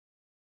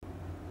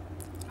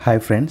Hi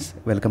friends,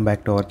 welcome back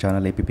to our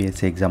channel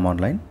APPSC exam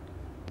online.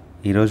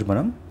 ఈరోజు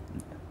మనం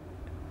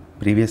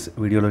previous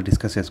వీడియోలో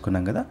discuss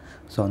చేసుకున్నాం కదా,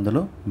 సో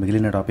అందులో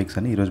మిగిలిన టాపిక్స్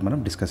అని ఈరోజు మనం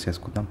డిస్కస్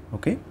చేసుకుందాం.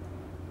 Okay,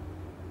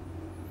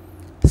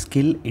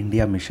 skill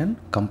India mission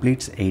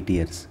completes 8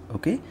 years.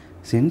 Okay,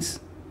 since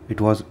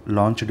it was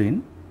launched in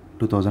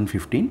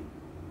 2015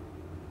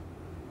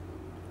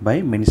 by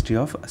ministry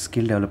of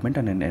skill development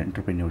and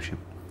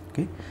entrepreneurship.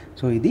 Okay,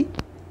 so ఇది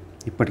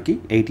ఇప్పటికీ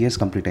 8 years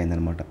కంప్లీట్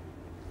అయిందనమాట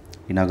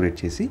ఇనాగ్రేట్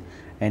చేసి.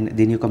 అండ్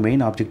దీని యొక్క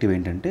మెయిన్ ఆబ్జెక్టివ్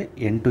ఏంటంటే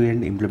end to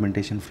end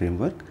implementation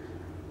framework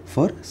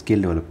for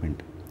skill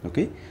development.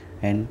 Okay,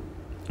 and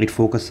it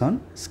focus on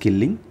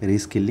skilling,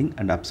 reskilling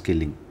and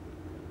upskilling.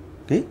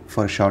 Okay,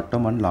 for short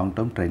term and long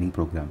term training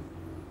programme.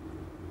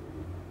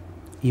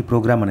 ఈ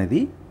programme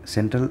అనేది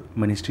central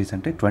ministries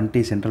అంటే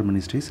 20 central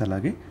ministries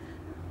అలాగే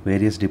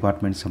various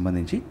departments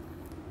సంబంధించి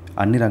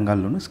అన్ని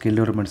రంగాల్లోనూ skill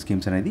development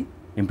schemes అనేది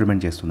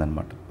implement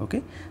చేస్తుందన్నమాట.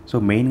 Okay, so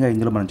మెయిన్గా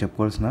ఇందులో మనం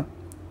చెప్పుకోవాల్సిన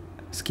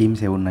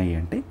స్కీమ్స్ ఏమున్నాయి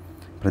అంటే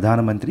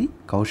ప్రధానమంత్రి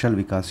కౌశల్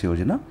వికాస్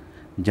యోజన,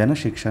 జన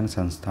శిక్షణ్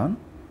Samsthan,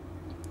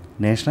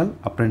 national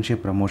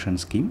apprenticeship promotion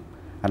scheme,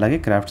 అలాగే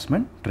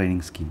క్రాఫ్ట్స్మెన్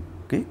ట్రైనింగ్ స్కీమ్.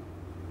 ఓకే,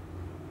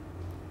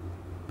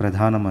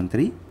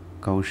 ప్రధానమంత్రి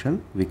కౌశల్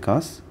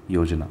వికాస్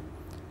యోజన.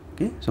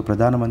 ఓకే, సో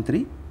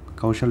ప్రధానమంత్రి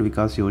కౌశల్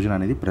వికాస్ యోజన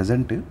అనేది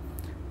ప్రజెంట్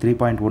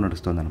 3.0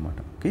 నడుస్తుందన్నమాట.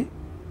 ఓకే,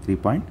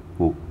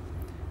 3.0.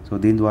 సో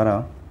దీని ద్వారా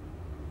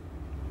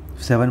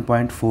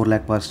 7.4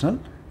 lakh పర్సనల్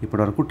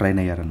ఇప్పటివరకు ట్రైన్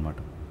అయ్యారనమాట.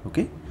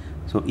 ఓకే,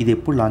 సో ఇది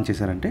ఎప్పుడు లాంచ్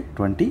చేశారంటే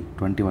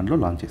 2021లో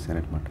లాంచ్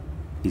చేశారనమాట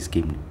ఈ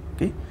స్కీమ్ని.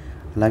 ఓకే,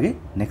 అలాగే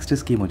నెక్స్ట్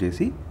స్కీమ్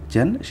వచ్చేసి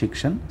జన్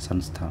శిక్షణ్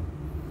సంస్థాన్,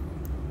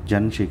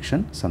 జన్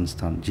శిక్షణ్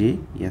సంస్థాన్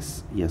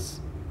JSS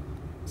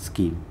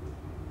స్కీమ్.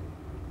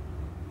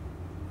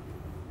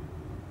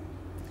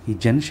 ఈ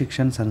జన్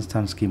శిక్షణ్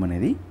సంస్థాన్ స్కీమ్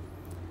అనేది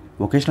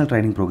వొకేషనల్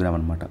ట్రైనింగ్ ప్రోగ్రామ్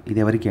అనమాట. ఇది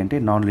ఎవరికి అంటే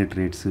నాన్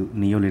లిటరేట్స్,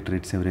 నియో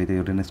లిటరేట్స్,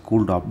 ఎవరైనా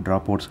స్కూల్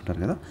డ్రాప్ అవుట్స్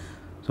ఉంటారు కదా,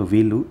 సో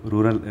వీళ్ళు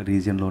రూరల్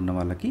రీజియన్లో ఉన్న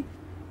వాళ్ళకి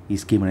ఈ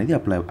స్కీమ్ అనేది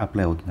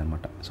అప్లై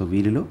అవుతుందన్నమాట. సో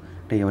వీళ్ళలో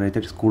అంటే ఎవరైతే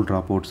స్కూల్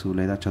డ్రాప్ అవుట్స్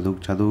లేదా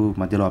చదువు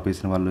మధ్యలో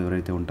ఆపేసిన వాళ్ళు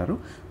ఎవరైతే ఉంటారో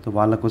సో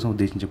వాళ్ళ కోసం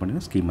ఉద్దేశించబడిన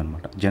స్కీమ్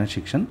అనమాట జన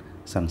శిక్షణ్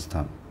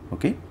సంస్థాన్.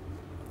 ఓకే,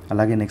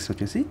 అలాగే నెక్స్ట్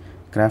వచ్చేసి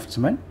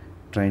క్రాఫ్ట్స్మెన్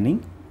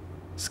ట్రైనింగ్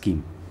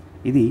స్కీమ్.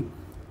 ఇది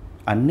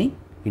అన్ని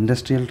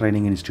ఇండస్ట్రియల్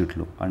ట్రైనింగ్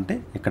ఇన్స్టిట్యూట్లో అంటే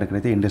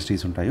ఎక్కడెక్కడైతే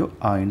ఇండస్ట్రీస్ ఉంటాయో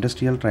ఆ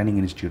ఇండస్ట్రియల్ ట్రైనింగ్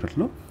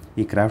ఇన్స్టిట్యూట్లో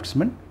ఈ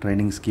క్రాఫ్ట్స్మెన్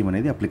ట్రైనింగ్ స్కీమ్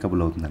అనేది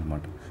అప్లికబుల్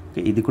అవుతుందన్నమాట.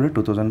 ఓకే, ఇది కూడా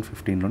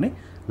 2015లోనే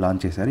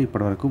లాంచ్ చేశారు.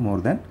 ఇప్పటివరకు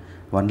మోర్ దాన్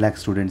 1 lakh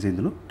స్టూడెంట్స్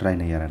ఇందులో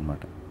ట్రైన్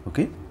అయ్యారనమాట.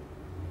 ఓకే,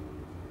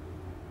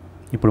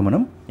 ఇప్పుడు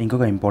మనం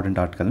ఇంకొక ఇంపార్టెంట్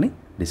ఆర్టికల్ని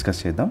డిస్కస్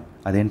చేద్దాం.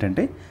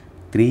 అదేంటంటే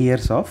 3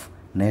 years of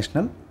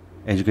national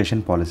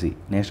education policy.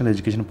 National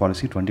education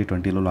policy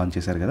 2020లో launch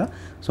చేశారు కదా,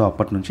 సో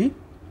అప్పటి నుంచి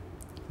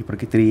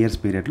ఇప్పటికి 3 years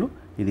పీరియడ్లో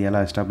ఇది ఎలా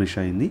ఎస్టాబ్లిష్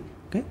అయింది,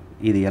 ఓకే,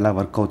 ఇది ఎలా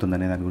వర్క్ అవుతుంది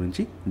అనే దాని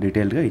గురించి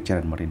డీటెయిల్గా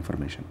ఇచ్చారనమాట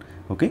information.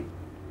 Okay,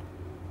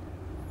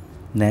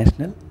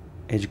 national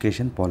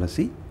education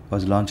policy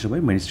was launched by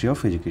ministry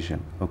of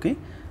education. Okay,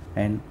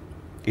 and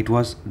it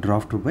was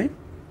drafted by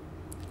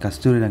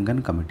Kasturi Rangan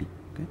committee.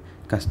 Okay,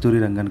 కస్తూరి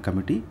రంగన్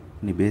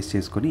కమిటీని బేస్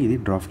చేసుకొని ఇది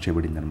డ్రాఫ్ట్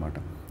చేయబడింది అనమాట.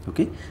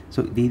 ఓకే, సో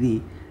ఇది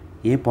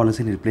ఏ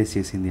పాలసీని రిప్లేస్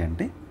చేసింది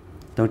అంటే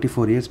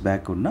 34 years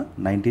బ్యాక్ ఉన్న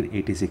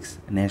 1986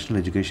 నేషనల్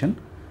ఎడ్యుకేషన్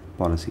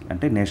పాలసీ.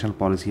 అంటే నేషనల్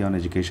పాలసీ ఆన్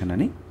ఎడ్యుకేషన్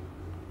అని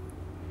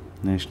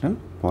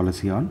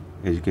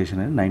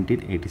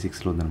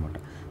 1986లో ఉందన్నమాట.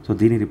 సో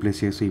దీన్ని రిప్లేస్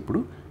చేసి ఇప్పుడు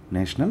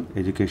నేషనల్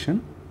ఎడ్యుకేషన్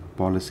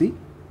పాలసీ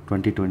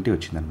 2020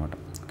 వచ్చిందనమాట.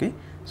 ఓకే,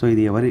 సో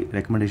ఇది ఎవరి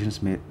రికమెండేషన్స్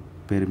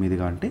పేరు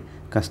మీదుగా అంటే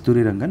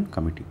కస్తూరి రంగన్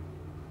కమిటీ.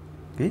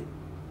 ఓకే,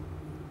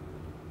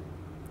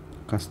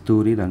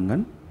 కస్తూరి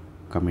రంగన్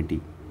కమిటీ.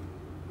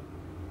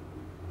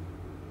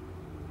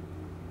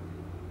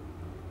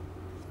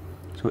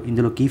 సో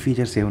ఇందులో key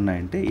features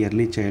ఏమున్నాయంటే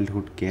early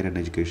childhood care and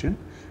education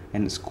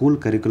and school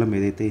curriculum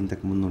ఏదైతే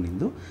ఇంతకు ముందు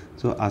ఉండిందో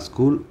సో ఆ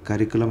స్కూల్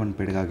కరికులం అని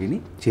పెడగాగిని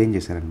చేంజ్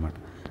చేశారనమాట.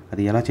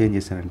 అది ఎలా చేంజ్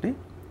చేశారంటే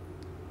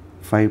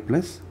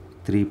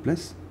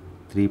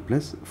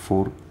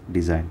 5+3+3+4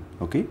 డిజైన్.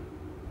 ఓకే,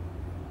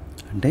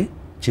 అంటే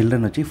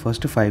చిల్డ్రన్ వచ్చి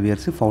first 5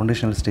 years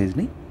foundational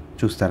స్టేజ్ని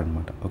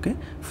చూస్తారనమాట. Okay,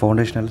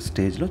 foundational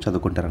స్టేజ్లో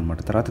చదువుకుంటారనమాట.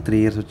 తర్వాత 3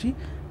 years వచ్చి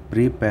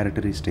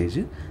ప్రీపారటరీ స్టేజ్,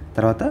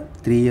 తర్వాత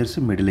 3 years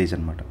మిడిల్ ఏజ్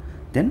అనమాట.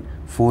 దెన్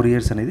 4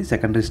 years అనేది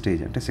సెకండరీ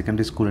స్టేజ్, అంటే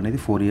సెకండరీ స్కూల్ అనేది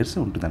 4 years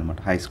ఉంటుందన్నమాట,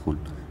 హై స్కూల్.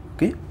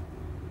 ఓకే,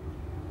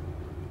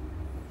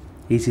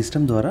 ఈ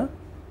సిస్టమ్ ద్వారా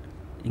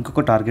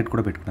ఇంకొక టార్గెట్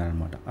కూడా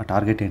పెట్టుకున్నారనమాట. ఆ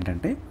టార్గెట్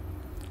ఏంటంటే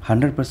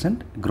 100%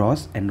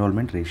 gross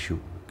enrolment ratio.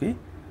 Okay,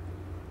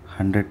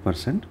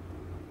 100%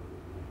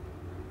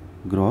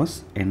 gross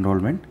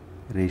enrolment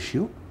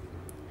ratio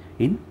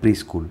in pre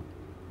స్కూల్లో.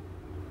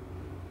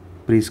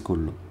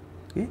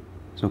 ఓకే,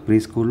 సో ప్రీ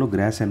స్కూల్లో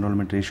గ్రాస్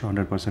ఎన్రోల్మెంట్ రేషియో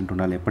 100%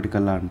 ఉండాలి.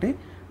 ఎప్పటికల్లా అంటే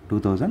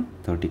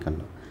 2030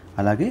 కల్లా.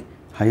 అలాగే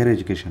హైయర్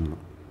ఎడ్యుకేషన్లో,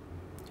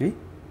 ఓకే,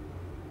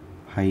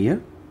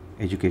 హైయర్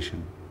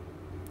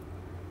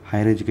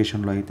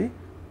ఎడ్యుకేషన్లో అయితే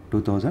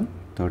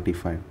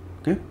 2035.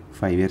 ఓకే,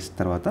 5 years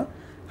తర్వాత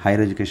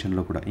హైయర్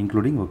ఎడ్యుకేషన్లో కూడా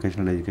ఇంక్లూడింగ్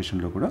వొకేషనల్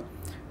ఎడ్యుకేషన్లో కూడా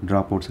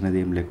డ్రాప్ అవుట్స్ అనేది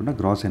ఏం లేకుండా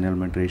గ్రాస్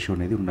ఎన్రోల్మెంట్ రేషియో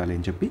అనేది ఉండాలి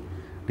అని చెప్పి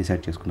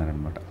డిసైడ్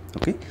చేసుకున్నారనమాట.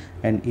 ఓకే,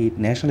 అండ్ ఈ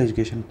నేషనల్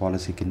ఎడ్యుకేషన్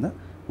పాలసీ కింద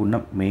ఉన్న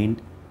మెయిన్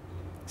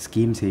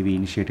స్కీమ్స్ ఏవి,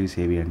 ఇనిషియేటివ్స్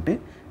ఏవి అంటే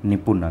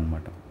నిపుణ్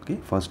అనమాట. ఓకే,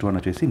 ఫస్ట్ వన్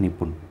వచ్చేసి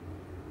నిపుణ్.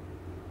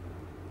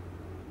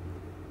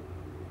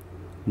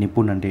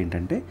 నిపుణ్ అంటే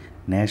ఏంటంటే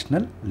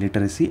national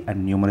literacy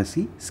and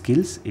numeracy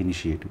skills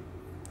initiative,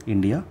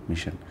 India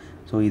mission.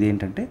 So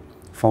ఇదేంటంటే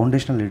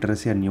ఫౌండేషనల్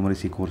లిటరసీ అండ్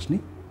న్యూమరసీ కోర్స్ని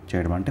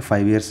చేయడం. అంటే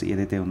 5 years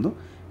ఏదైతే ఉందో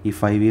ఈ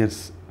 5 years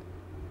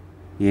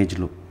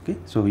ఏజ్లో, ఓకే,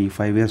 సో ఈ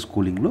 5 years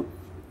స్కూలింగ్లో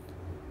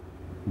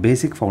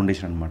బేసిక్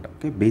ఫౌండేషన్ అనమాట.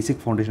 ఓకే, బేసిక్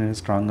ఫౌండేషన్ అనేది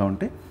స్ట్రాంగ్గా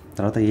ఉంటే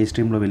తర్వాత ఏ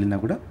స్ట్రీమ్లో వెళ్ళినా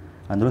కూడా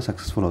అందులో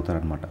సక్సెస్ఫుల్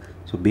అవుతారనమాట.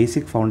 So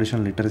basic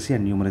foundation literacy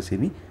and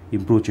న్యూమరసీని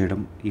improve చేయడం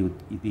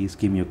ఈ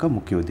స్కీమ్ యొక్క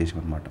ముఖ్య ఉద్దేశం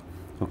అనమాట.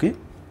 ఓకే,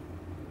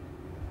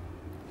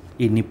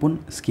 ఈ నిపుణ్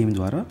స్కీమ్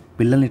ద్వారా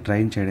పిల్లల్ని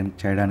ట్రైన్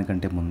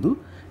చేయడానికంటే ముందు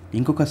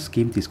ఇంకొక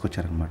స్కీమ్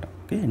తీసుకొచ్చారనమాట.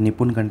 ఓకే,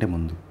 నిపుణ్ కంటే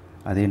ముందు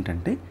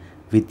అదేంటంటే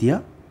విద్యా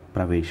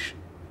ప్రవేశ్.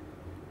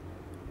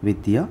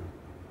 విద్యా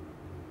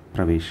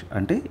ప్రవేశ్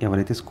అంటే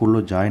ఎవరైతే స్కూల్లో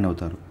జాయిన్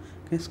అవుతారో,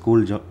 ఓకే,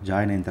 స్కూల్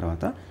జాయిన్ అయిన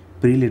తర్వాత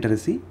ప్రీ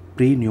లిటరసీ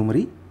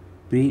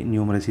ప్రీ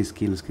న్యూమరసీ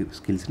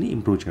స్కిల్స్ని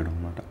ఇంప్రూవ్ చేయడం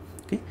అనమాట.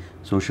 ఓకే,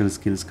 సోషల్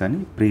స్కిల్స్ కానీ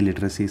ప్రీ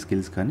లిటరసీ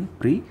స్కిల్స్ కానీ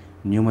ప్రీ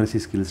న్యూమరసీ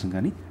స్కిల్స్ని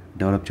కానీ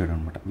డెవలప్ చేయడం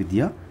అనమాట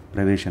విద్యా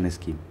ప్రవేశ్ అనే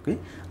స్కీమ్. ఓకే,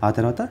 ఆ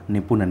తర్వాత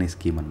నిపుణ్ అనే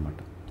స్కీమ్ అనమాట.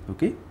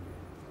 Okay,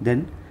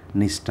 then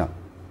నిష్ఠా.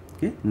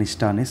 ఓకే,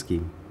 నిష్ఠా అనే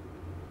స్కీమ్.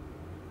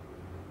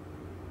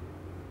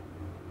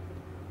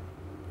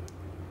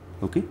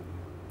 ఓకే,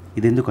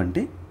 ఇది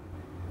ఎందుకంటే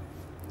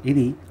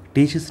ఇది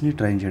టీచర్స్ని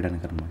ట్రైన్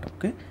చేయడానికి అనమాట.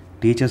 ఓకే,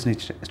 టీచర్స్ని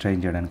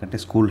ట్రైన్ చేయడానికి అంటే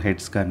స్కూల్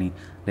హెడ్స్ కానీ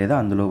లేదా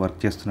అందులో వర్క్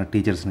చేస్తున్న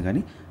టీచర్స్ని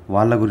కానీ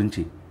వాళ్ళ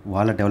గురించి,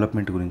 వాళ్ళ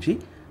డెవలప్మెంట్ గురించి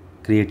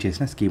క్రియేట్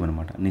చేసిన స్కీమ్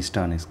అనమాట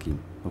నిష్ఠా అనే స్కీమ్.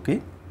 ఓకే,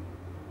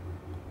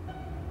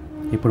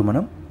 ఇప్పుడు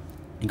మనం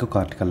ఇంకొక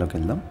ఆర్టికల్లోకి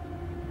వెళ్దాం.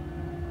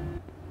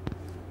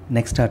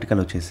 నెక్స్ట్ ఆర్టికల్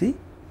వచ్చేసి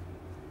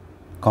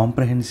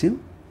comprehensive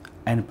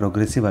and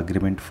progressive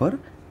agreement for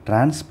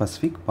trans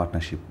Pacific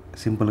partnership,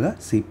 సింపుల్గా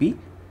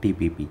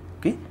CPTPP.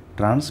 ఓకే,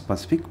 ట్రాన్స్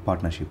పసిఫిక్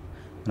పార్ట్నర్షిప్.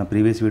 మన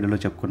ప్రీవియస్ వీడియోలో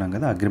చెప్పుకున్నాం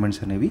కదా, అగ్రిమెంట్స్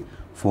అనేవి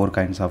 4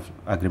 kinds ఆఫ్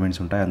అగ్రిమెంట్స్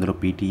ఉంటాయి. అందులో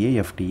PTA,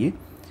 FTA,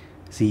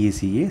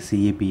 CECA,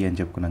 CEPA అని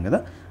చెప్పుకున్నాం కదా.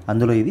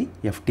 అందులో ఇది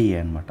FTA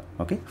అనమాట.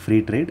 Okay, free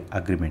trade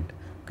agreement.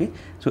 Okay,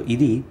 so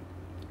ఇది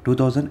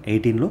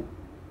 2018లో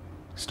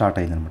స్టార్ట్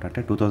అయిందనమాట.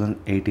 అంటే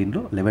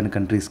 2018లో 11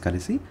 countries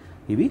కలిసి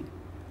ఇవి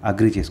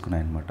అగ్రీ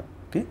చేసుకున్నాయన్నమాట.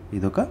 ఓకే,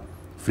 ఇదొక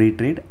ఫ్రీ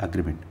ట్రేడ్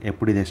అగ్రిమెంట్.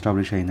 ఎప్పుడు ఇది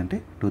ఎస్టాబ్లిష్ అయిందంటే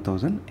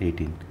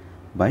 2018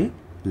 బై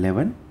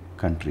 11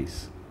 countries.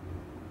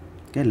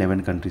 ఓకే,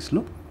 11 countries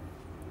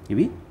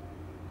ఇవి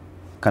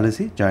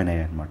కలిసి జాయిన్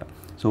అయ్యాయి అనమాట.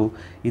 సో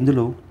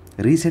ఇందులో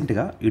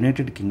రీసెంట్గా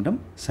యునైటెడ్ కింగ్డమ్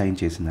సైన్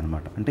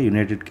చేసిందనమాట. అంటే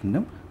యునైటెడ్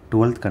కింగ్డమ్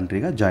 12th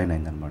countryగా జాయిన్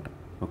అయిందనమాట.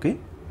 Okay,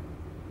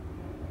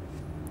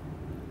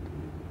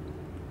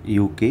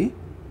 UK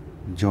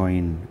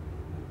join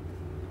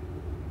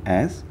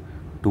as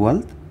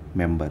 12th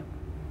member.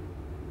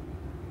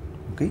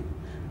 Okay,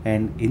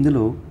 and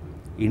ఇందులో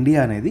ఇండియా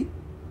అనేది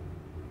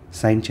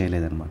సైన్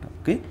చేయలేదన్నమాట.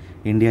 Okay,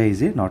 India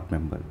is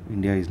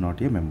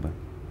not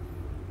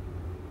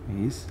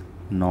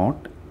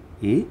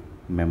a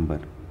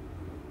member.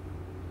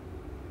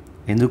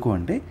 ఎందుకు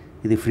అంటే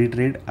ఇది free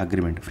trade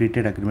agreement. Free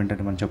trade agreement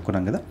అంటే మనం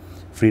చెప్పుకున్నాం కదా,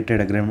 ఫ్రీ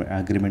ట్రేడ్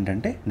అగ్రిమెంట్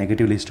అంటే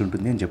నెగటివ్ లిస్ట్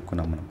ఉంటుంది అని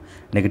చెప్పుకున్నాం మనం.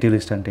 నెగటివ్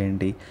లిస్ట్ అంటే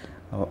ఏంటి,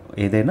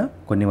 ఏదైనా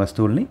కొన్ని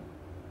వస్తువుల్ని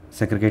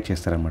సెగ్రిగేట్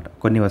చేస్తారనమాట.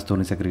 కొన్ని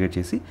వస్తువుల్ని సెగ్రిగేట్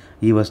చేసి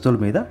ఈ వస్తువుల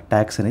మీద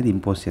ట్యాక్స్ అనేది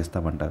ఇంపోజ్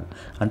చేస్తామంటారు.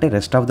 అంటే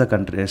rest of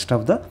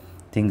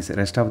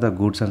the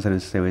goods and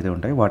services ఏవైతే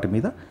ఉంటాయో వాటి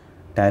మీద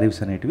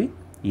టారిఫ్స్ అనేటివి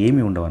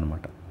ఏమీ ఉండవు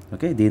అనమాట.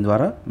 ఓకే, దీని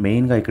ద్వారా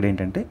మెయిన్గా ఇక్కడ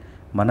ఏంటంటే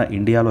మన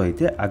ఇండియాలో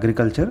అయితే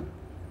అగ్రికల్చర్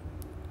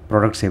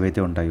ప్రొడక్ట్స్ ఏవైతే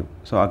ఉంటాయో,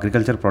 సో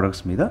అగ్రికల్చర్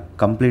ప్రొడక్ట్స్ మీద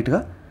కంప్లీట్గా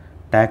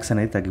ట్యాక్స్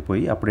అనేది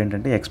తగ్గిపోయి అప్పుడు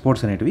ఏంటంటే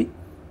ఎక్స్పోర్ట్స్ అనేటివి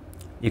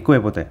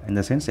ఎక్కువైపోతాయి. ఇన్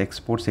ద సెన్స్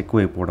ఎక్స్పోర్ట్స్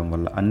ఎక్కువైపోవడం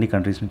వల్ల, అన్ని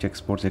కంట్రీస్ నుంచి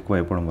ఎక్స్పోర్ట్స్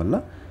ఎక్కువైపోవడం వల్ల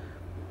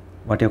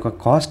వాటి యొక్క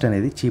కాస్ట్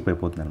అనేది చీప్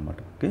అయిపోతుంది అనమాట.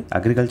 ఓకే,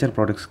 అగ్రికల్చర్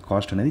ప్రొడక్ట్స్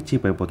కాస్ట్ అనేది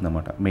చీప్ అయిపోతుంది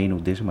అనమాట. మెయిన్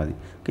ఉద్దేశం అది.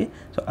 ఓకే,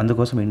 సో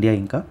అందుకోసం ఇండియా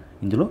ఇంకా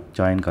ఇందులో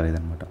జాయిన్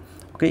కాలేదన్నమాట.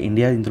 ఓకే,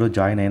 ఇండియా ఇందులో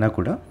జాయిన్ అయినా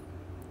కూడా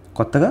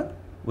కొత్తగా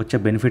వచ్చే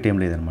బెనిఫిట్ ఏం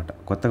లేదనమాట.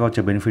 కొత్తగా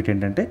వచ్చే బెనిఫిట్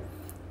ఏంటంటే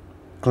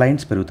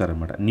క్లయింట్స్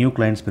పెరుగుతారనమాట. న్యూ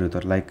క్లయింట్స్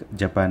పెరుగుతారు, like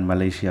Japan,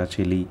 Malaysia,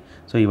 Chile.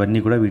 So ఇవన్నీ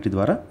కూడా వీటి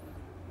ద్వారా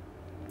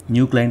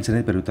న్యూ క్లయింట్స్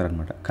అనేది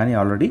పెరుగుతారనమాట. కానీ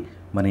ఆల్రెడీ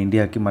మన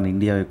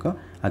ఇండియా యొక్క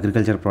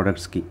అగ్రికల్చర్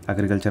ప్రోడక్ట్స్కి,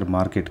 అగ్రికల్చర్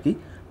మార్కెట్కి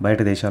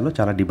బయట దేశాల్లో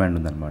చాలా డిమాండ్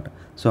ఉందన్నమాట.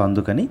 సో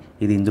అందుకని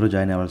ఇది ఇందులో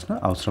జాయిన్ అవ్వాల్సిన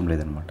అవసరం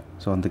లేదనమాట.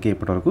 సో అందుకే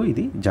ఇప్పటివరకు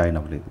ఇది జాయిన్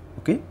అవ్వలేదు.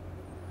 ఓకే,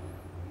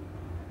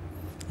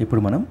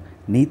 ఇప్పుడు మనం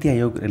నీతి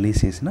ఆయోగ్ రిలీజ్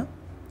చేసిన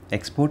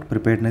ఎక్స్పోర్ట్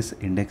ప్రిపేర్డ్నెస్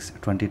ఇండెక్స్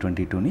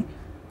 2022ని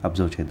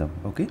అబ్జర్వ్ చేద్దాం.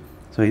 ఓకే,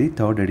 సో ఇది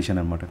 3rd edition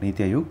అనమాట.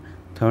 నీతి ఆయోగ్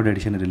 3rd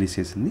edition రిలీజ్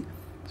చేసింది.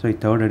 సో ఈ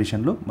 3rd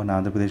editionలో మన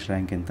ఆంధ్రప్రదేశ్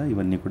ర్యాంక్ ఎంత,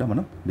 ఇవన్నీ కూడా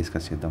మనం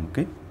డిస్కస్ చేద్దాం.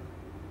 Okay,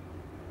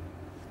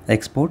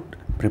 export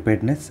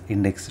preparedness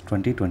index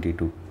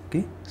 2022.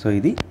 Okay, so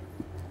ఇది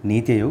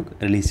నీతి ఆయోగ్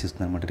రిలీజ్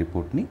చేస్తుంది అనమాట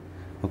రిపోర్ట్ని.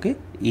 ఓకే,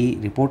 ఈ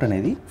రిపోర్ట్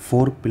అనేది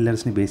 4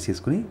 pillars బేస్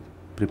చేసుకుని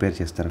ప్రిపేర్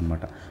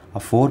చేస్తారనమాట. ఆ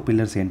 4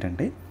 pillars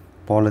ఏంటంటే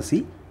policy,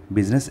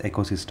 business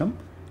ecosystem,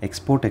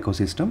 export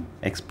ecosystem,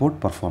 export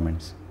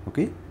performance.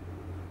 Okay,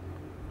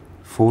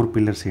 4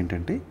 pillars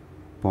ఏంటంటే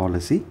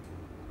పాలసీ,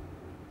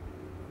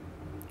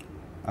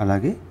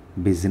 అలాగే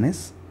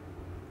business,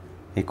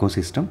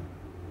 ecosystem,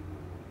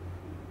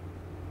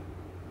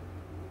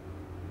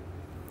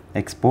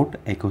 export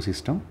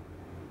ecosystem,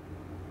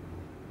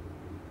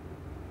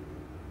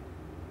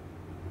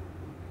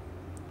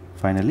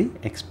 finally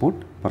export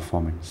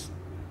performance.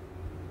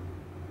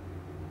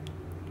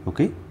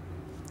 Okay,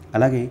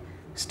 అలాగే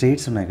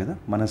స్టేట్స్ ఉన్నాయి కదా,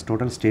 మన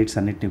టోటల్ స్టేట్స్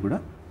అన్నిటిని కూడా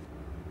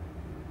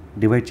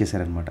డివైడ్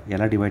చేశారనమాట.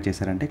 ఎలా డివైడ్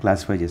చేశారంటే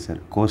క్లాసిఫై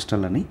చేశారు.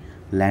 కోస్టల్ అని,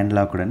 ల్యాండ్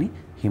లాక్డ్ అని,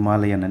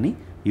 హిమాలయన్ అని,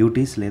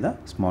 యూటీస్ లేదా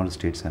స్మాల్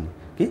స్టేట్స్ అని.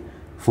 ఓకే,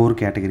 4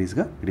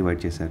 కేటగిరీస్గా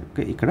డివైడ్ చేశారు.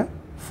 ఓకే, ఇక్కడ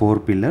 4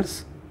 పిల్లర్స్,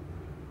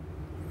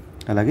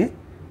 అలాగే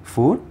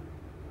 4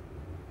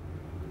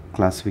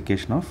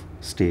 క్లాసిఫికేషన్ ఆఫ్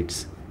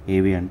స్టేట్స్.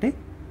 ఏవి అంటే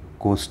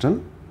coastal,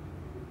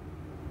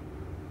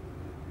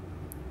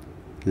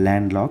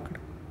 land locked,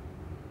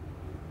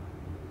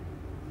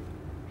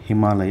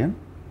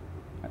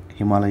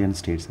 Himalayan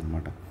states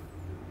అనమాట.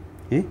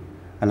 ఓకే,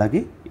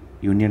 అలాగే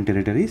యూనియన్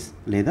టెరిటరీస్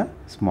లేదా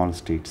స్మాల్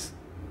స్టేట్స్.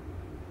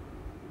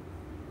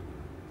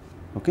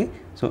 ఓకే,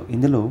 సో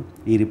ఇందులో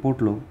ఈ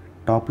రిపోర్ట్లో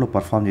టాప్లో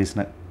పర్ఫామ్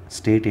చేసిన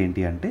స్టేట్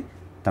ఏంటి అంటే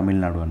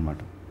తమిళనాడు అనమాట.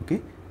 ఓకే,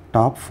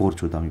 టాప్ 4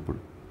 చూద్దాం ఇప్పుడు.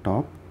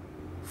 Top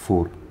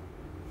 4.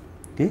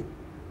 Okay,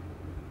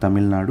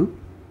 Tamil Nadu,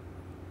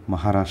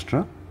 Maharashtra,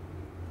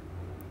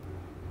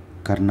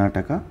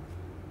 Karnataka,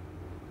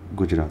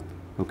 Gujarat.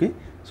 Okay,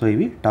 so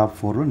ఇవి టాప్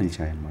 4లో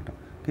నిలిచాయన్నమాట.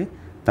 ఓకే,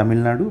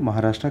 తమిళనాడు,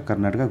 మహారాష్ట్ర,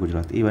 కర్ణాటక,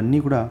 గుజరాత్ ఇవన్నీ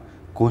కూడా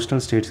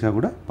కోస్టల్ స్టేట్స్గా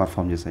కూడా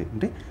పర్ఫామ్ చేశాయి.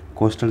 అంటే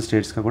కోస్టల్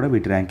స్టేట్స్గా కూడా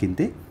వీటి ర్యాంక్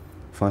ఇంతే,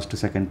 1st,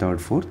 2nd, 3rd,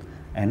 4th.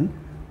 And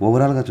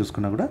ఓవరాల్గా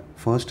చూసుకున్నా కూడా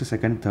 1st,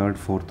 2nd, 3rd,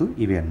 4th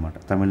ఇవే అనమాట.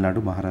 తమిళనాడు,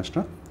 మహారాష్ట్ర,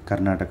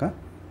 కర్ణాటక,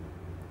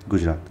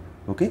 గుజరాత్.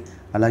 ఓకే,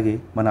 అలాగే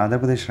మన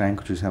ఆంధ్రప్రదేశ్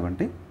ర్యాంక్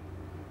చూసామంటే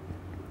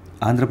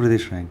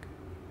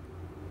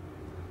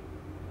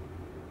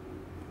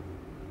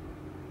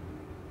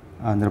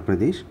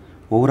ఆంధ్రప్రదేశ్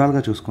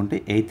ఓవరాల్గా చూసుకుంటే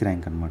 8th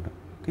ర్యాంక్ అనమాట.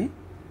 ఓకే,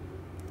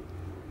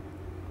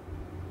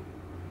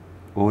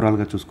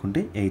 ఓవరాల్గా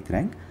చూసుకుంటే 8th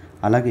ర్యాంక్.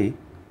 అలాగే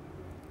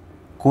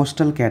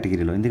కోస్టల్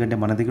కేటగిరీలో, ఎందుకంటే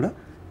మనది కూడా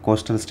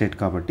కోస్టల్ స్టేట్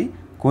కాబట్టి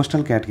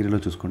కోస్టల్ కేటగిరీలో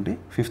చూసుకుంటే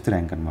 5th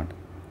ర్యాంక్ అనమాట.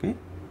 Okay,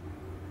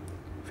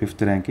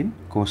 5th rank in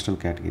coastal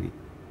category.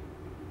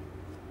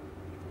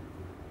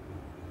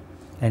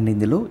 And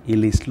ఇందులో ఈ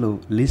లిస్ట్లో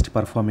లీస్ట్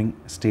పర్ఫార్మింగ్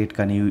స్టేట్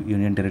కానీ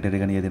యూనియన్ టెరిటరీ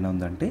కానీ ఏదైనా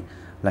ఉందంటే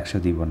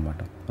లక్షద్వీప్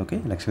అనమాట. ఓకే,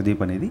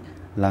 లక్షద్వీప్ అనేది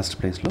లాస్ట్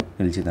ప్లేస్లో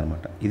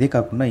నిలిచిందనమాట. ఇదే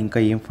కాకుండా ఇంకా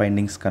ఏం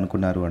ఫైండింగ్స్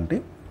కనుక్కున్నారు అంటే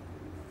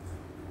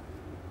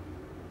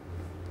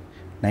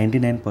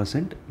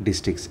 99%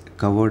 districts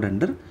covered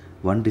under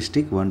 1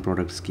 district 1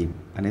 product scheme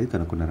అనేది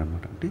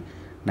కనుక్కున్నారనమాట. అంటే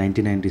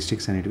 99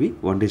 డిస్ట్రిక్ట్స్ అనేటివి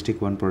 1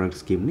 district 1 product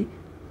స్కీమ్ని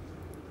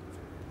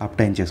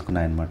obtain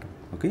చేసుకున్నాయన్నమాట.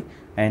 Okay,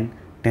 and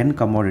 10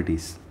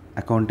 commodities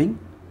accounting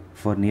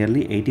for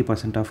nearly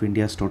 80% of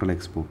India's total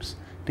exports.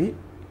 అంటే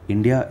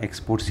ఇండియా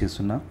ఎక్స్పోర్ట్స్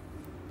చేస్తున్న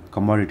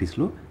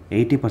కమోడిటీస్లో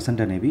 80%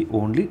 అనేవి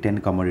ఓన్లీ 10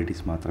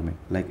 కమోడిటీస్ మాత్రమే,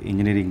 like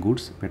engineering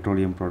goods,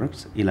 petroleum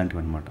products ఇలాంటివి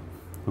అనమాట.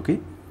 ఓకే,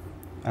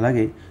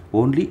 అలాగే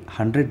only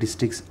 100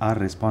 districts are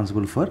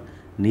responsible for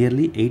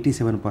nearly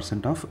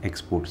 87% of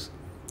exports.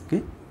 Okay,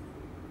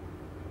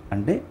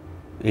 అంటే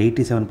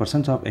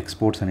 87% ఆఫ్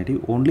ఎక్స్పోర్ట్స్ అనేవి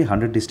ఓన్లీ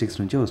 100 డిస్ట్రిక్ట్స్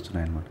నుంచే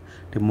వస్తున్నాయి అనమాట.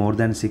 అంటే మోర్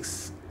దాన్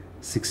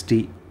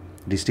 660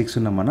 డిస్ట్రిక్ట్స్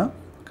ఉన్న మన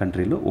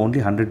కంట్రీలో ఓన్లీ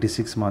 100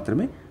 డిస్ట్రిక్ట్స్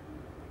మాత్రమే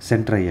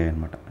సెంటర్ అయ్యాయి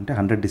అనమాట. అంటే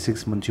 100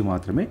 డిస్ట్రిక్ట్స్ నుంచి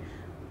మాత్రమే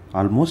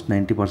ఆల్మోస్ట్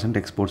 90%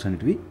 ఎక్స్పోర్ట్స్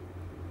అనేటివి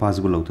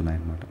పాసిబుల్ అవుతున్నాయి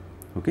అన్నమాట.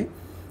 ఓకే,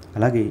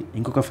 అలాగే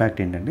ఇంకొక ఫ్యాక్ట్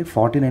ఏంటంటే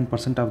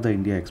 49% of the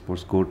India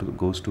exports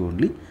goes to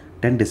only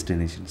 10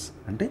 destinations.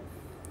 అంటే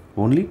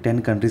ఓన్లీ 10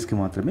 కంట్రీస్కి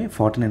మాత్రమే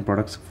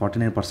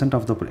 49%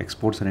 ఆఫ్ ద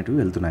ఎక్స్పోర్ట్స్ అనేటివి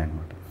వెళ్తున్నాయి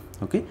అన్నమాట.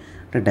 ఓకే,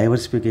 అంటే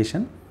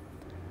డైవర్సిఫికేషన్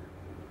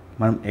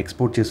మనం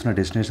ఎక్స్పోర్ట్ చేస్తున్న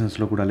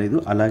డెస్టినేషన్స్లో కూడా లేదు,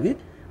 అలాగే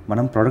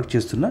మనం ప్రొడక్ట్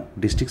చేస్తున్న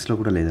డిస్ట్రిక్ట్స్లో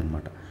కూడా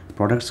లేదనమాట.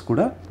 ప్రొడక్ట్స్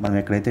కూడా మనం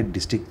ఎక్కడైతే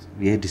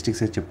ఏ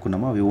డిస్ట్రిక్ట్స్ అయితే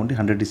చెప్పుకున్నామో అవి ఓన్లీ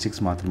 100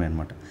 డిస్ట్రిక్ట్స్ మాత్రమే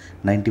అనమాట.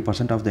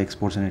 90% ఆఫ్ ద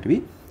ఎక్స్పోర్ట్స్ అనేటివి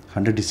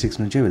 100 డిస్ట్రిక్ట్స్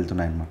నుంచే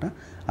వెళ్తున్నాయి అనమాట.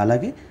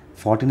 అలాగే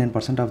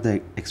 49% ఆఫ్ ద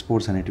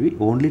ఎక్స్పోర్ట్స్ అనేటివి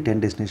ఓన్లీ 10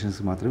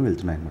 డెస్టినేషన్స్కి మాత్రమే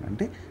వెళ్తున్నాయి అనమాట.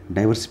 అంటే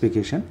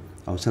డైవర్సిఫికేషన్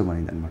అవసరం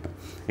అనేది అనమాట.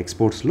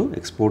 ఎక్స్పోర్ట్స్లో,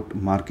 ఎక్స్పోర్ట్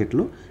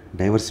మార్కెట్లో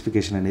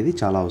డైవర్సిఫికేషన్ అనేది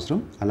చాలా అవసరం.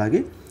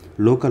 అలాగే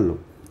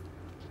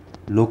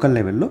లోకల్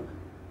లెవెల్లో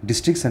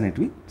డిస్ట్రిక్ట్స్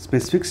అనేటివి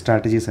స్పెసిఫిక్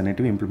స్ట్రాటజీస్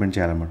అనేటివి ఇంప్లిమెంట్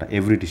చేయాలన్నమాట.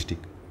 ఎవ్రీ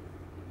డిస్ట్రిక్ట్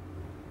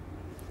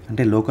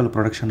అంటే లోకల్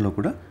ప్రొడక్షన్లో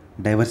కూడా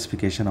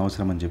డైవర్సిఫికేషన్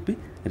అవసరం అని చెప్పి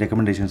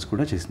రికమెండేషన్స్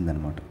కూడా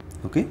చేసిందనమాట.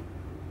 ఓకే,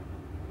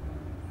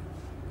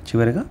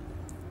 చివరిగా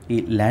ఈ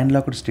ల్యాండ్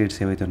లాక్డ్ స్టేట్స్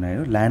ఏవైతే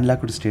ఉన్నాయో ల్యాండ్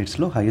లాక్డ్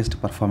స్టేట్స్లో హైయెస్ట్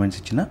పర్ఫార్మెన్స్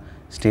ఇచ్చిన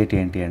స్టేట్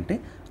ఏంటి అంటే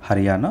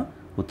Haryana,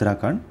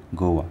 Uttarakhand,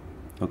 Goa.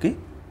 Okay,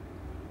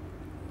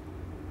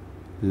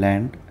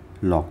 land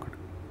locked.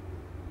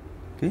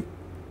 Okay,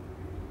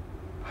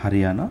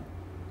 Haryana,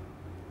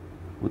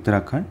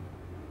 Uttarakhand,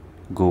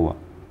 Goa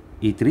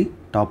ఈ 3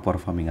 టాప్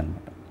పర్ఫార్మింగ్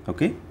అనమాట.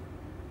 ఓకే,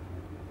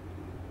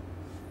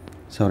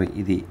 సారీ,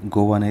 ఇది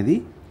గోవా అనేది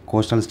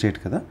కోస్టల్ స్టేట్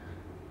కదా,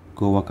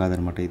 గోవా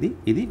కాదనమాట.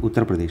 ఇది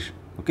ఉత్తరప్రదేశ్.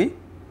 ఓకే,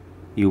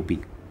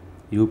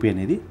 యూపీ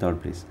అనేది 3rd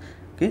ప్లేస్.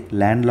 ఓకే,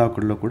 ల్యాండ్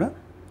లాక్డ్లో కూడా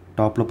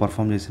టాప్లో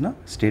పర్ఫామ్ చేసిన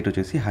స్టేట్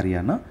వచ్చేసి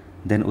Haryana,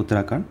 then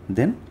Uttarakhand,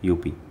 then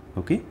UP.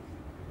 Okay,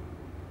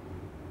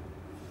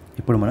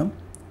 ఇప్పుడు మనం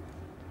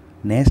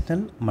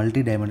national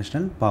multi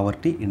dimensional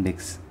poverty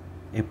index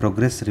ఏ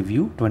ప్రోగ్రెస్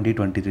రివ్యూ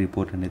 2023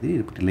 రిపోర్ట్ అనేది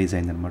రిలీజ్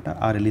అయిందనమాట.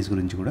 ఆ రిలీజ్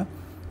గురించి కూడా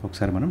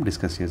ఒకసారి మనం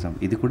డిస్కస్ చేసాం.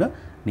 ఇది కూడా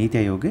నీతి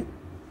ఆయోగే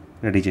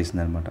రెడీ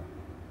చేసిందనమాట.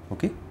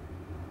 Okay,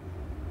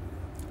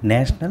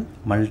 national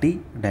multi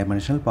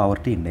dimensional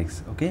poverty index.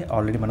 Okay,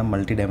 already మనం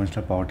మల్టీ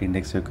డైమెన్షనల్ పావర్టీ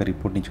ఇండెక్స్ యొక్క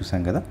రిపోర్ట్ని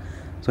చూసాం కదా.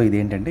 సో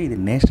ఇదేంటంటే ఇది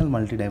national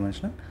multi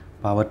dimensional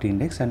poverty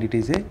index and it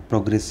is a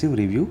progressive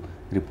review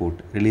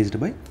report released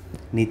by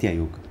NITI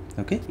Aayog.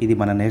 Okay, ఇది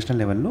మన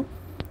నేషనల్ లెవెల్లో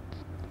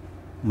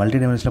మల్టీ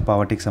డైమెన్షనల్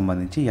పావర్టీకి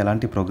సంబంధించి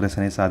ఎలాంటి ప్రోగ్రెస్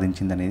అనేది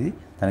సాధించింది అనేది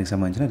దానికి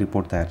సంబంధించిన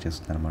రిపోర్ట్ తయారు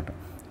చేస్తుంది అనమాట.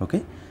 ఓకే,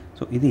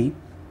 సో ఇది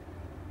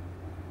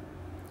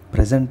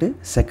ప్రజెంట్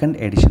సెకండ్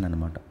ఎడిషన్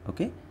అనమాట.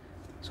 Okay,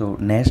 so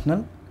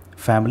national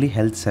family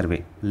health survey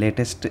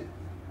latest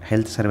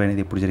health survey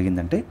అనేది ఎప్పుడు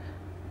జరిగిందంటే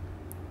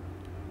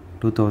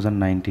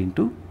 2019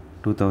 to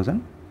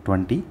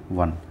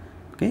 2021.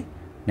 Okay,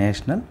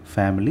 national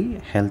family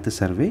health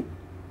survey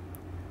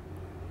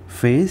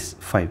phase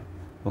 5.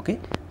 Okay,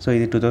 so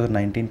ఇది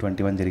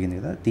 2019-21 జరిగింది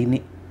కదా, దీన్ని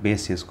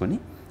బేస్ చేసుకొని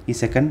ఈ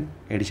సెకండ్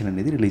ఎడిషన్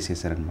అనేది రిలీజ్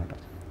చేశారనమాట.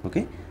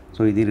 ఓకే,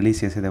 సో ఇది రిలీజ్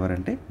చేసేది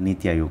ఎవరంటే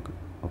నీతి Aayog.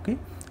 Okay,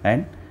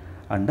 and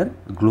under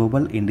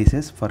global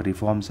indices for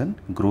reforms and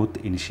growth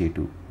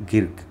initiative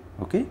గిర్గ్.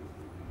 Okay,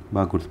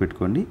 బాగా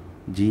గుర్తుపెట్టుకోండి,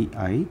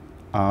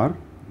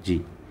 GIRG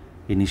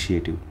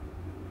initiative.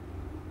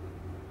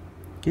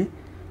 Okay,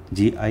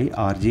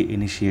 GIRG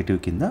initiative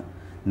కింద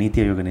నీతి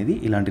ఆయోగ్ అనేది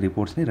ఇలాంటి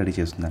రిపోర్ట్స్ని రెడీ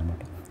చేస్తుంది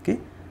అనమాట. ఓకే,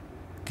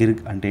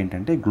 గిర్గ్ అంటే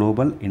ఏంటంటే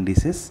global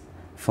indices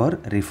for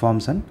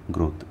reforms and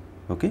growth.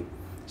 Okay,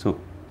 so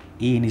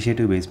ఈ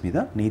ఇనిషియేటివ్ బేస్ మీద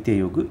నీతి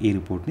ఆయోగ్ ఈ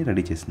రిపోర్ట్ని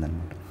రెడీ చేసింది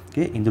అనమాట.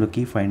 ఓకే, ఇందులో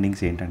కీ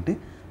ఫైండింగ్స్ ఏంటంటే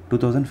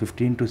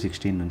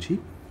 2015-16 నుంచి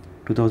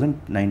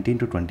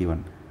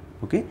 2019-21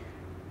 ఓకే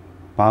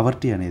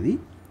పావర్టీ అనేది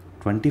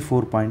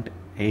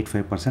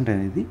 24.85%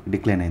 అనేది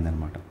డిక్లైన్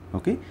అయిందనమాట.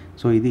 ఓకే,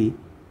 సో ఇది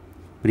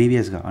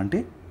ప్రీవియస్గా అంటే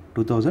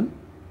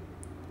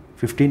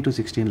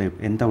 2015-16లో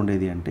ఎంత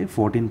ఉండేది అంటే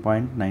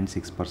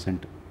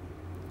 14.96%.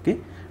 ఓకే,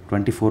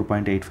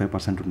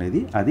 24.85% ఉండేది,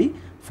 అది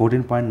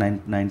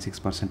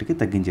 14.96%కి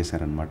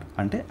తగ్గించేశారనమాట.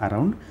 అంటే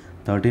around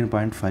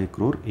 13.5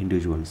 crore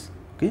individuals.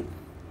 Okay,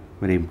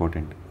 very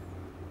important.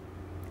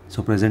 So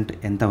present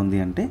ఎంత ఉంది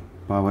అంటే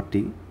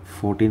పావర్టీ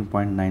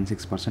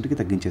 14.96%కి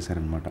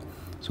తగ్గించేశారనమాట.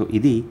 సో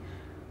ఇది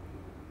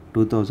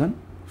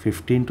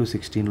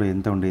 2015-16లో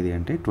ఎంత ఉండేది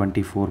అంటే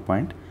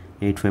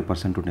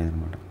 24.85% ఉండేది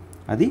అనమాట.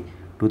 అది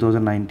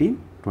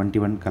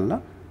 2019-21 కల్లా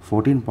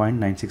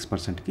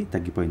 14.96%కి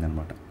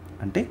తగ్గిపోయిందనమాట.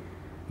 అంటే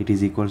it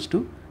is equals to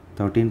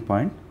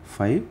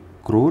 13.5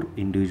 crore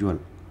individual.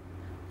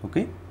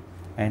 Okay,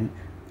 and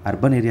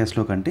urban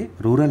ఏరియాస్లో కంటే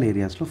రూరల్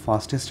ఏరియాస్లో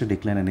ఫాస్టెస్ట్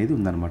డిక్లైన్ అనేది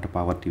ఉందన్నమాట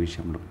పావర్టీ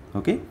విషయంలో.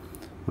 ఓకే,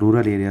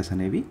 రూరల్ ఏరియాస్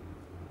అనేవి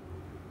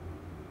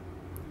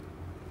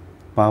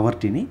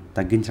పావర్టీని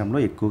తగ్గించడంలో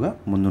ఎక్కువగా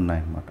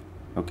ముందున్నాయన్నమాట.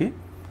 ఓకే,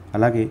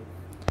 అలాగే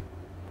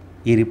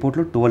ఈ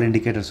రిపోర్ట్లో 12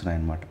 ఇండికేటర్స్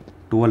ఉన్నాయన్నమాట.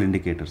 12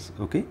 ఇండికేటర్స్.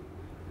 ఓకే,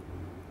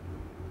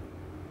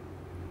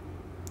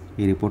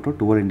 ఈ రిపోర్ట్లో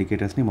 12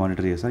 ఇండికేటర్స్ని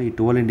మానిటర్ చేస్తారు. ఈ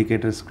 12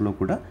 ఇండికేటర్స్లో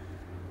కూడా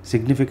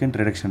సిగ్నిఫికెంట్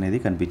రిడక్షన్ అనేది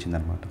కనిపించింది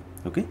అనమాట.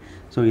 ఓకే,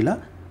 సో ఇలా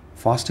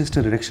ఫాస్టెస్ట్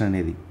రిడక్షన్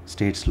అనేది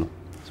స్టేట్స్లో,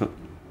 సో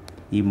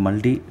ఈ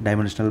మల్టీ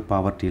డైమెన్షనల్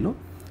పావర్టీలో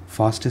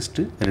ఫాస్టెస్ట్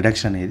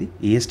రిడక్షన్ అనేది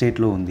ఏ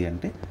స్టేట్లో ఉంది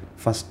అంటే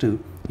ఫస్ట్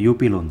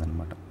యూపీలో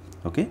ఉందన్నమాట.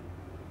 ఓకే,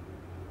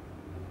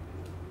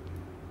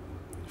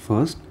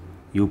 ఫస్ట్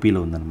యూపీలో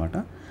ఉందన్నమాట.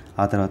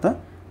 ఆ తర్వాత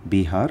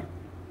Bihar,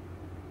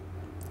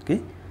 okay,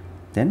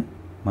 then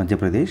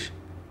Madhya Pradesh,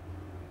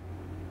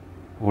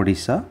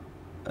 Odisha,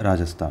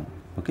 Rajasthan.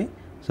 Okay,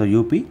 so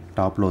UP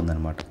టాప్లో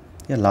ఉందన్నమాట.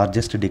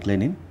 Largest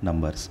decline in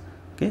numbers.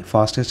 Okay,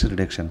 fastest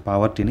reduction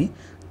పావర్టీని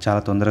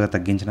చాలా తొందరగా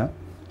తగ్గించిన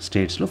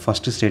స్టేట్స్లో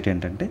ఫస్ట్ స్టేట్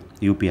ఏంటంటే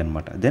యూపీ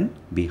అనమాట, దెన్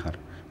బీహార్.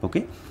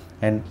 ఓకే,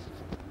 అండ్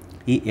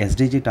ఈ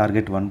ఎస్డిజి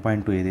టార్గెట్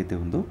 1.2 ఏదైతే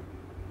ఉందో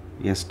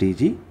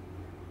ఎస్డిజి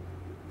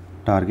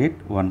టార్గెట్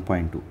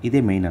 1.2 ఇదే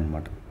మెయిన్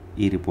అనమాట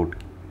ఈ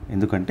రిపోర్ట్కి.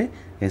 ఎందుకంటే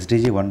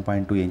ఎస్డిజి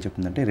 1.2 ఏం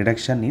చెప్తుందంటే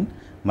reduction in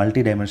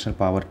multi dimensional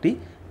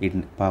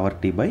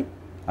poverty by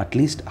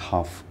at least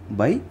half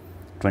by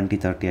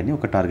 2030 అని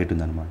ఒక టార్గెట్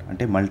ఉందన్నమాట.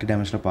 అంటే మల్టీ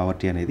డైమెన్షనల్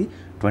పావర్టీ అనేది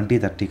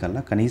 2030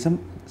 కల్లా కనీసం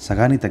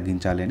సగాన్ని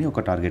తగ్గించాలి అని ఒక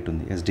టార్గెట్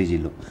ఉంది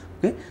ఎస్డిజిలో.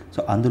 ఓకే, సో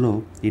అందులో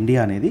ఇండియా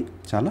అనేది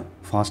చాలా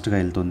ఫాస్ట్గా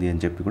వెళ్తుంది అని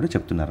చెప్పి కూడా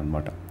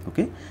చెప్తున్నారనమాట.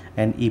 ఓకే,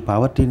 అండ్ ఈ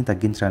పావర్టీని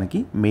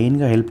తగ్గించడానికి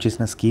మెయిన్గా హెల్ప్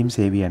చేసిన స్కీమ్స్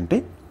ఏవి అంటే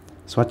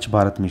స్వచ్ఛ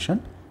భారత్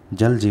మిషన్,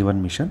 జల్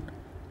జీవన్ మిషన్,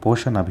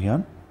 పోషణ్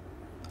అభియాన్,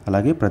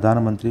 అలాగే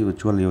ప్రధానమంత్రి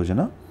ఉజ్వల్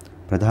యోజన,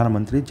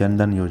 ప్రధానమంత్రి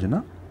జన్ధన్ యోజన,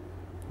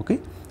 ఓకే,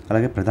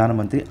 అలాగే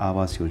ప్రధానమంత్రి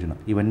ఆవాస్ యోజన.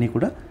 ఇవన్నీ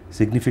కూడా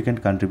సిగ్నిఫికెంట్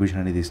కంట్రిబ్యూషన్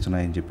అనేది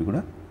ఇస్తున్నాయని చెప్పి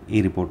కూడా ఈ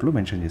రిపోర్ట్లో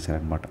మెన్షన్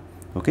చేశారనమాట.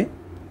 ఓకే,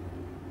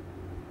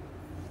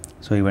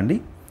 సో ఇవ్వండి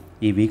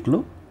ఈ వీక్లో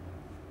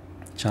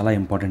చాలా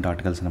ఇంపార్టెంట్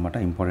ఆర్టికల్స్ అనమాట,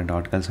 important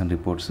articles and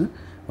reports.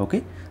 Okay,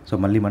 so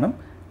మళ్ళీ మనం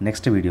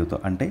నెక్స్ట్ వీడియోతో,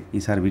 అంటే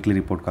ఈసారి వీక్లీ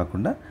రిపోర్ట్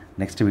కాకుండా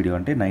నెక్స్ట్ వీడియో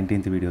అంటే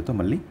 19th వీడియోతో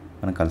మళ్ళీ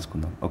మనం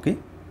కలుసుకుందాం. ఓకే.